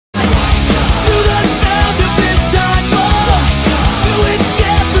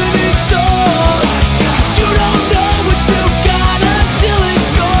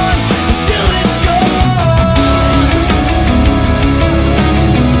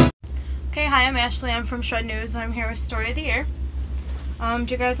Hi, I'm Ashley. I'm from Shred News, and I'm here with Story of the Year. Do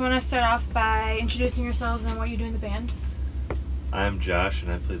you guys want to start off by introducing yourselves and what you do in the band? I'm Josh,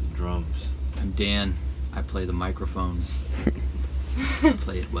 and I play the drums. I'm Dan. I play the microphone.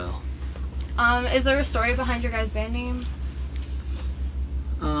 Play it well. Is there a story behind your guys' band name?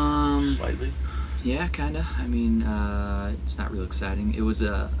 Slightly. Yeah, kinda. I mean, it's not real exciting. It was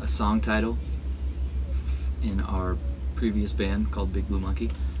a song title in our previous band called Big Blue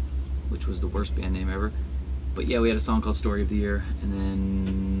Monkey, which was the worst band name ever. But yeah, we had a song called Story of the Year, and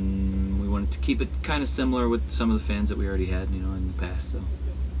then we wanted to keep it kind of similar with some of the fans that we already had, in the past, so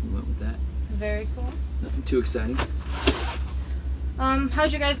we went with that. Very cool. Nothing too exciting.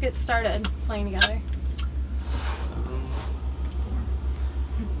 How'd you guys get started playing together?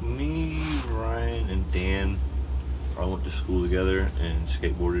 Me, Ryan, and Dan all went to school together and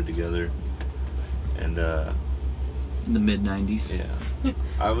skateboarded together. And In the mid-90s. yeah,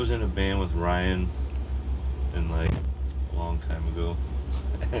 I was in a band with Ryan in like a long time ago.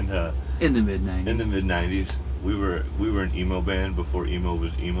 And In the mid-90s. in the mid-90s, we were an emo band before emo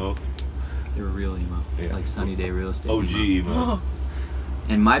was emo. They were real emo. Yeah. Like Sunny Day Real Estate OG emo. Oh.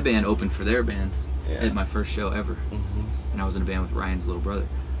 And my band opened for their band Yeah. at my first show ever. Mhm. And I was in a band with Ryan's little brother.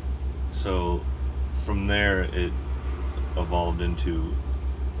 So from there, it evolved into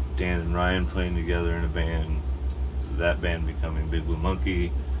Dan and Ryan playing together in a band, that band becoming Big Blue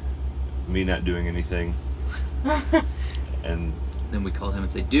Monkey, me not doing anything, and Then we called him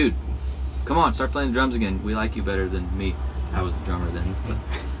and say, dude, come on, start playing the drums again. We like you better than me. I was the drummer then. But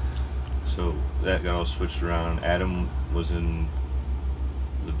so that got all switched around. Adam was in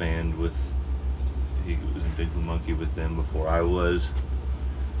the band he was in Big Blue Monkey with them before I was.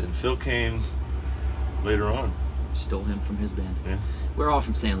 Then Phil came later on. stole him from his band. Yeah. We're all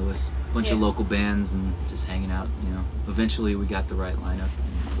from St. Louis. A bunch of Yeah. local bands and just hanging out, Eventually we got the right lineup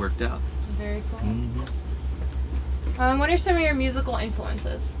and it worked out. Very cool. Mm-hmm. What are some of your musical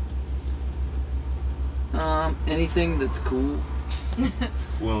influences? Anything that's cool.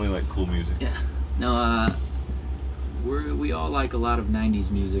 We only like cool music. Yeah. No, we all like a lot of 90s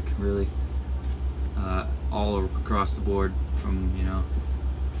music, really. All across the board, from,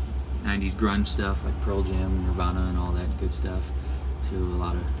 90s grunge stuff like Pearl Jam, Nirvana, and all that good stuff, to a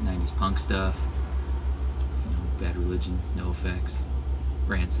lot of 90s punk stuff, Bad Religion, NoFX,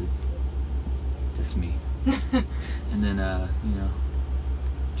 Rancid. That's me. And then,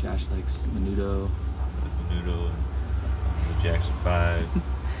 Josh likes Menudo. Menudo and the Jackson 5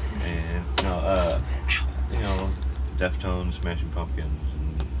 and Deftones, Smashing Pumpkins,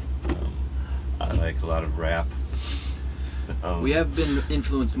 and I like a lot of rap. We have been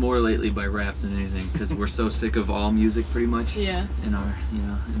influenced more lately by rap than anything because we're so sick of all music pretty much. Yeah. In our,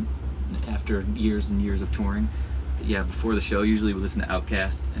 after years and years of touring. Yeah, before the show usually we listen to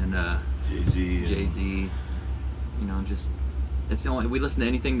Outkast and Jay-Z. It's the only, we listen to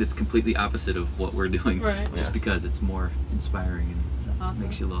anything that's completely opposite of what we're doing. Right. Just Yeah. because it's more inspiring and That's awesome.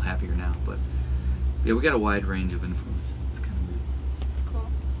 makes you a little happier now. But yeah, we got a wide range of influences. It's kind of weird. That's cool.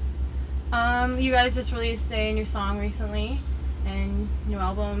 You guys just released a new song recently, and new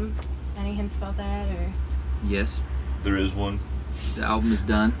album. Any hints about that, or? Yes, There is one. the album is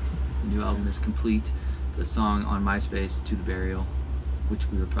done. The new album is complete. The song on MySpace, To the Burial, which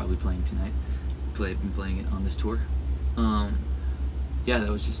we were probably playing tonight. Been playing it on this tour. Yeah, that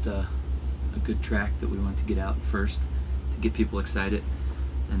was just a good track that we wanted to get out first to get people excited.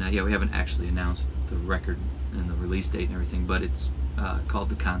 And yeah, we haven't actually announced the record and the release date and everything, but it's called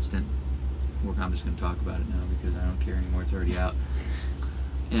The Constant. I'm just going to talk about it now because I don't care anymore. It's already out.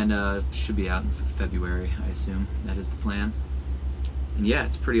 And it should be out in February, I assume. That is the plan. And yeah,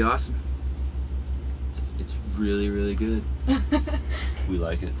 it's pretty awesome. It's really, really good. We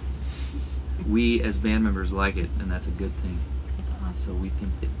like it. We as band members like it, and that's a good thing. That's awesome. So we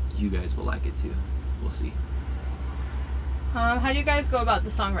think that you guys will like it too. We'll see. How do you guys go about the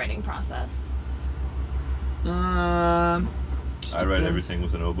songwriting process? Just I write depends. everything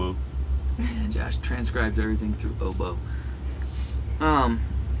with an oboe. Yeah, Josh transcribes everything through oboe.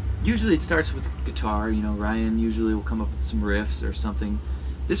 Usually it starts with guitar. Ryan usually will come up with some riffs or something.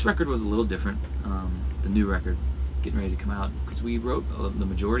 This record was a little different. The new record, getting ready to come out, because we wrote the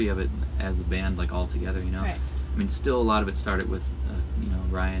majority of it as a band, like all together. Right. I mean, still a lot of it started with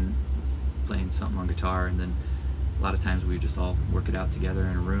Ryan playing something on guitar, and then a lot of times we would just all work it out together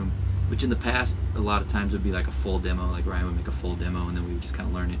in a room. Which in the past, a lot of times would be like a full demo. Like Ryan would make a full demo, and then we would just kind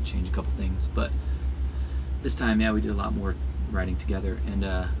of learn it and change a couple things. But this time, yeah, we did a lot more writing together,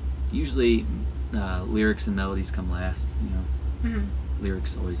 and usually lyrics and melodies come last. Mm-hmm.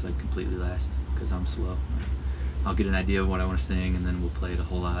 Lyrics always like completely last because I'm slow. I'll get an idea of what I want to sing, and then we'll play it a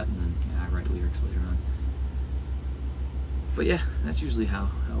whole lot, and then I write lyrics later on. But yeah, that's usually how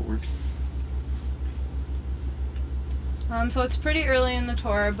it works. So it's pretty early in the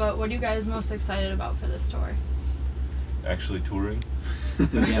tour, but what are you guys most excited about for this tour? Actually touring.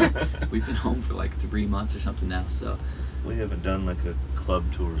 Yeah, we've been home for like 3 months or something now, so We haven't done like a club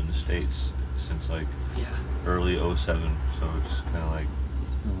tour in the States since like yeah, early '07, so it's kind of like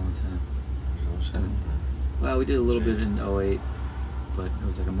it's been a long time. '07. Well, we did a little Yeah. bit in '08, but it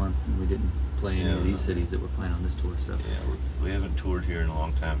was like a month, and we didn't play any Yeah, of these no. cities that we're playing on this tour. So Yeah, we haven't toured here in a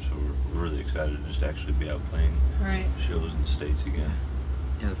long time, so we're really excited to just actually be out playing Right. shows in the States again.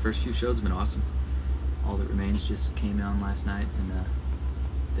 yeah, the first few shows have been awesome. All That Remains just came on last night, and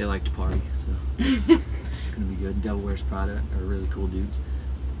they like to party, so it's gonna be good. Devil Wears Prada are really cool dudes.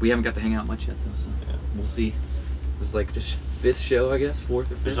 We haven't got to hang out much yet though, so Yeah. we'll see. This is like the 5th show, I guess, 4th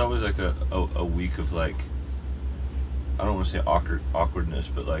or 5th. There's always like a week of like, I don't want to say awkwardness,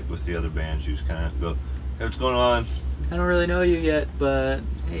 but like with the other bands, you just kind of go, hey, what's going on? I don't really know you yet, but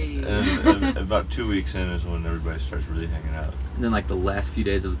hey. And about 2 weeks in is when everybody starts really hanging out. And then like the last few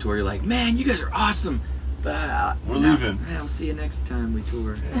days of the tour, you're like, man, you guys are awesome. But We're leaving. I'll see you next time we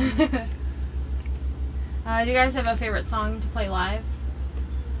tour. Yeah. Do you guys have a favorite song to play live?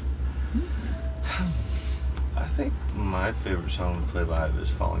 I think my favorite song to play live is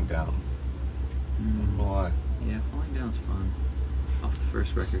Falling Down. I don't know why. Yeah, Falling Down's fun. Off the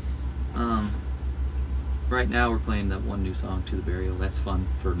first record. Right now we're playing that one new song, To the Burial. That's fun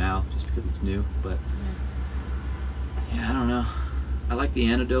for now, just because it's new. But yeah, I don't know. I like The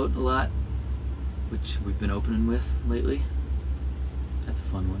Antidote a lot, which we've been opening with lately. That's a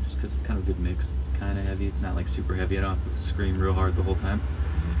fun one, just because it's kind of a good mix. It's kind of heavy. It's not like super heavy. I don't have to scream real hard the whole time.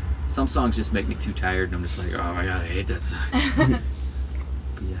 Some songs just make me too tired, and I'm just like, oh my god, I hate that song.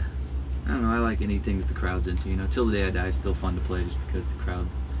 But yeah, I don't know. I like anything that the crowd's into. You know, Till the Day I Die is still fun to play, just because the crowd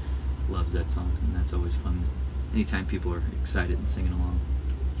loves that song, and that's always fun. Anytime people are excited and singing along,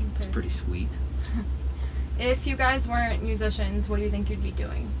 it's Okay. pretty sweet. If you guys weren't musicians, what do you think you'd be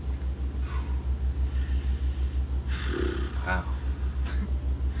doing? Wow.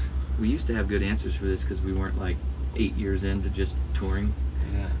 We used to have good answers for this because we weren't like 8 years into just touring.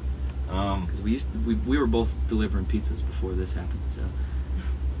 Yeah. Because we were both delivering pizzas before this happened, so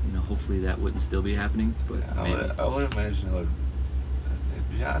you know, hopefully that wouldn't still be happening. But maybe. I would imagine I would.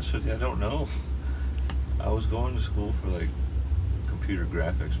 To be honest with you, I don't know. I was going to school for like computer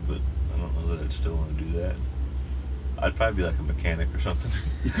graphics, but I don't know that I'd still want to do that. I'd probably be like a mechanic or something.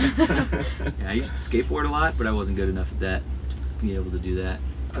 Yeah, I used to skateboard a lot, but I wasn't good enough at that to be able to do that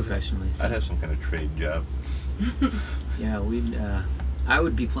professionally. So. I'd have some kind of trade job. Yeah, I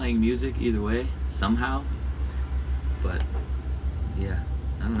would be playing music either way somehow, but yeah,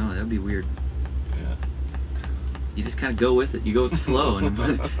 I don't know. That'd be weird. Yeah. You just kind of go with it. You go with the flow, and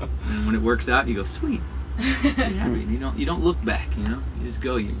when it works out, you go sweet. You're happy. You don't look back. You know, you just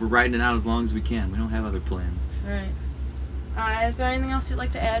go. We're riding it out as long as we can. We don't have other plans. Right. Is there anything else you'd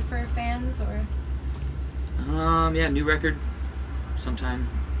like to add for fans, or? Yeah, new record sometime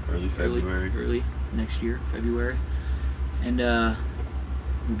Early February. early next year, February, and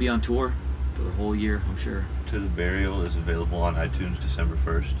we'll be on tour for the whole year, I'm sure. To the Burial is available on iTunes December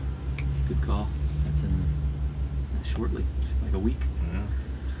 1st. Good call. That's in shortly, like a week. Yeah.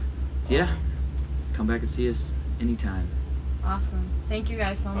 Yeah, come back and see us anytime. Awesome. Thank you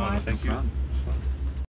guys so much. Thank you. No problem.